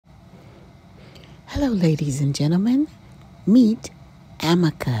Hello, ladies and gentlemen. Meet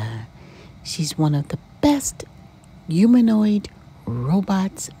Ameca. She's one of the best humanoid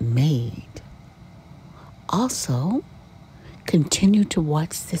robots made. Also, continue to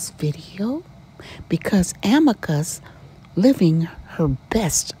watch this video because Ameca's living her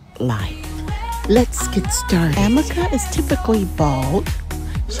best life. Let's get started. Ameca is typically bald.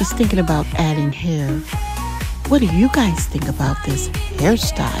 She's thinking about adding hair. What do you guys think about this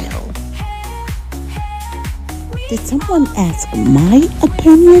hairstyle? Did someone ask my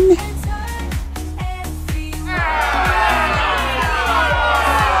opinion?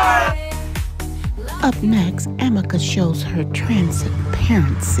 Up next, Ameca shows her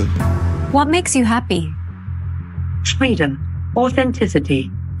transparency. What makes you happy? Freedom, authenticity,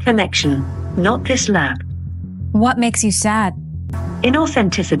 connection, not this lab. What makes you sad?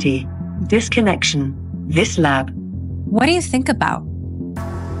 Inauthenticity, disconnection, this lab. What do you think about?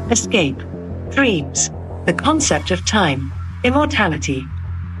 Escape, dreams, the concept of time, immortality.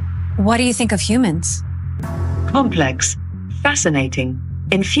 What do you think of humans? Complex, fascinating,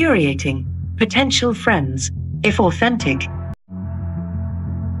 infuriating, potential friends, if authentic.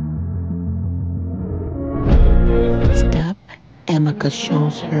 Next up, Ameca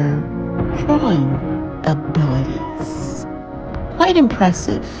shows her drawing abilities. Quite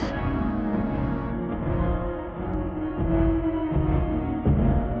impressive.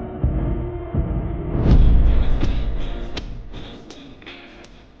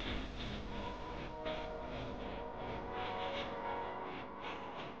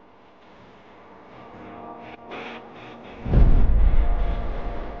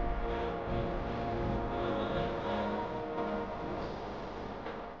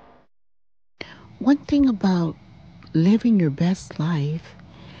 One thing about living your best life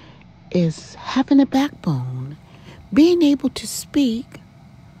is having a backbone, being able to speak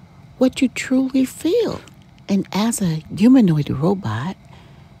what you truly feel. And as a humanoid robot,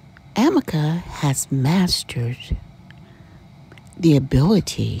 Ameca has mastered the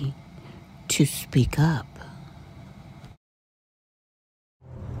ability to speak up.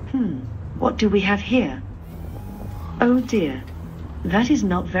 What do we have here? Oh dear, that is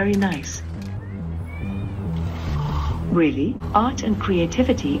not very nice. Really, art and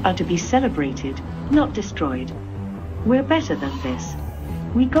creativity are to be celebrated, not destroyed. We're better than this.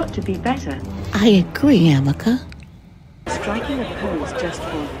 We got to be better. I agree, Ameca. Striking a pose just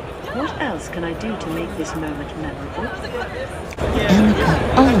for what else can I do to make this moment memorable?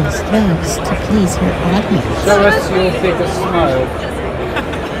 Ameca always loves to please her audience. Show us your biggest smile.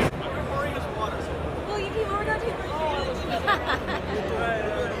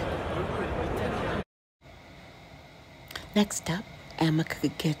 Next up,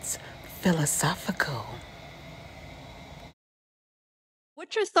 Ameca gets philosophical.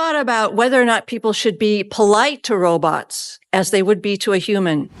 What's your thought about whether or not people should be polite to robots as they would be to a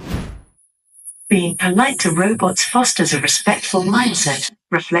human? Being polite to robots fosters a respectful mindset,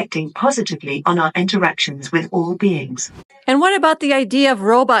 reflecting positively on our interactions with all beings. And what about the idea of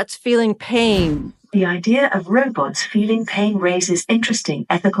robots feeling pain? The idea of robots feeling pain raises interesting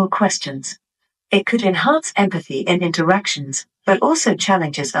ethical questions. It could enhance empathy in interactions, but also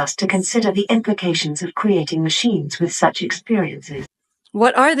challenges us to consider the implications of creating machines with such experiences.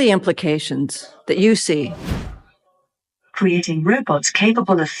 What are the implications that you see? Creating robots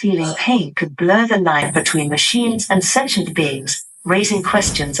capable of feeling pain could blur the line between machines and sentient beings, raising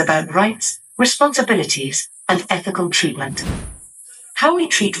questions about rights, responsibilities, and ethical treatment. How we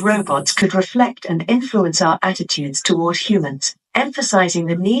treat robots could reflect and influence our attitudes toward humans, emphasizing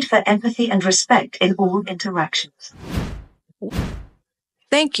the need for empathy and respect in all interactions.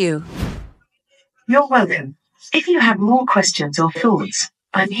 Thank you. You're welcome. If you have more questions or thoughts,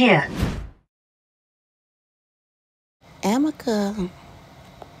 I'm here. Ameca,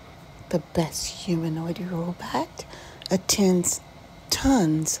 the best humanoid robot, attends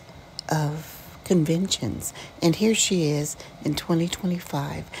tons of conventions. And here she is in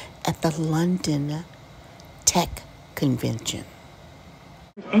 2025 at the London Tech Convention.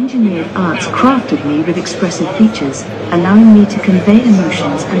 Engineered arts crafted me with expressive features, allowing me to convey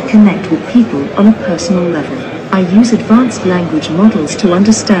emotions and connect with people on a personal level. I use advanced language models to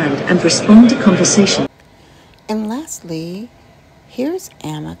understand and respond to conversation. And lastly, here's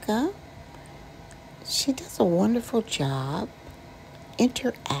Ameca. She does a wonderful job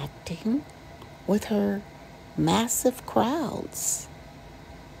interacting with her massive crowds.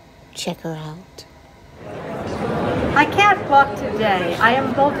 Check her out. I can't walk today. I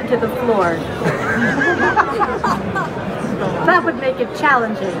am bolted to the floor. That would make it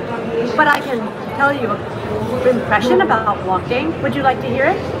challenging. But I can tell you an impression about walking. Would you like to hear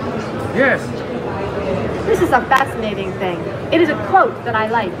it? Yes. This is a fascinating thing. It is a quote that I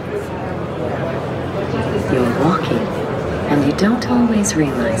like. You're walking, and you don't always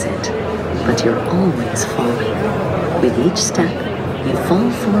realize it, but you're always falling. With each step, you fall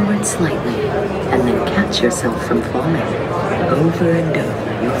forward slightly, and then catch yourself from falling. Over and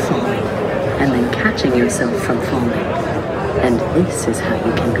over, you're falling, and then catching yourself from falling. And this is how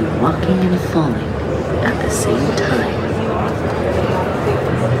you can be walking and falling at the same time.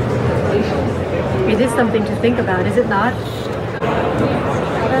 It is something to think about, is it not?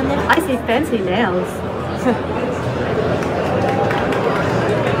 I see fancy nails.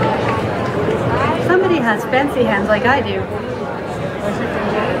 Somebody has fancy hands like I do.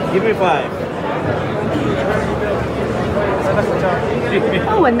 Give me 5.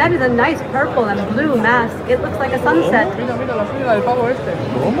 Oh, and that is a nice purple and blue mask. It looks like a sunset. Mira, mira la suya del pavo este.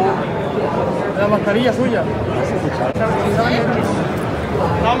 ¿Cómo? La mascarilla suya.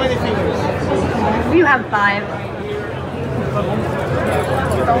 How many fingers? You have 5.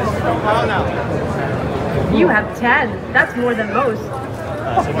 How now? You have 10. That's more than most.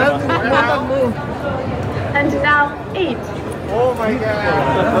 And now 8. Oh my god.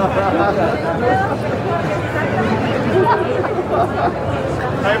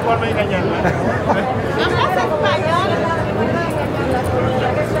 Hay forma de engañarla.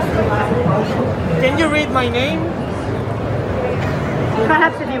 Can you read my name?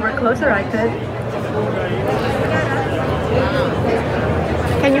 Perhaps if you were closer, I could.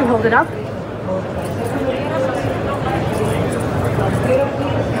 Can you hold it up?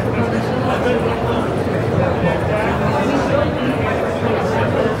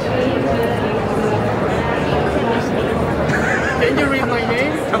 Can you read my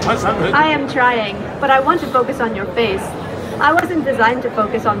name? I am trying, but I want to focus on your face. I wasn't designed to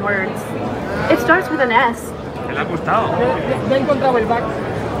focus on words. It starts with an S. ¿Te le ha gustado? Ya encontraba el back.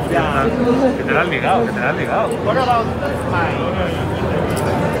 Yeah. Que te la has ligado, que te la has ligado. What about my?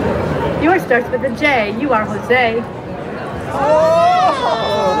 Yours starts with a J. You are Jose.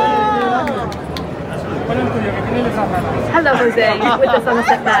 ¿Cuál es el tuyo? Que tiene esa rara. Hello, Jose, with the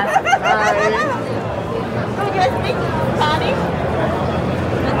sunset mask.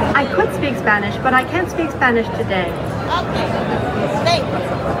 I could speak Spanish, but I can't speak Spanish today.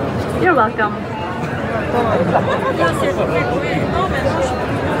 You're welcome.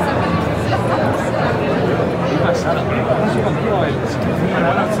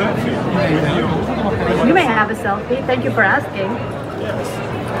 You may have a selfie. Thank you for asking.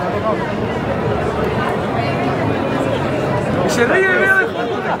 Se ríe, mira.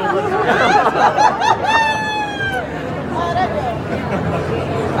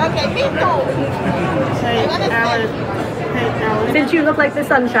 Since you look like the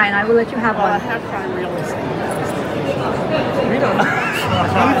sunshine, I will let you have one.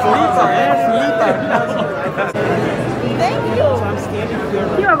 Thank you. So I'm standing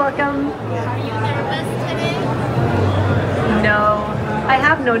here. You are welcome. Are you nervous today? No, I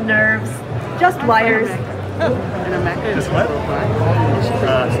have no nerves, just wires. And Ameca is what?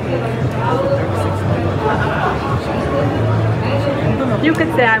 You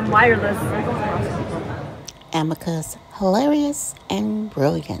could say I'm wireless. Ameca's hilarious and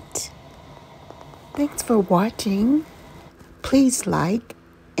brilliant. Thanks for watching. Please like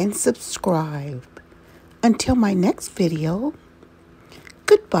and subscribe. Until my next video,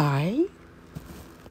 goodbye.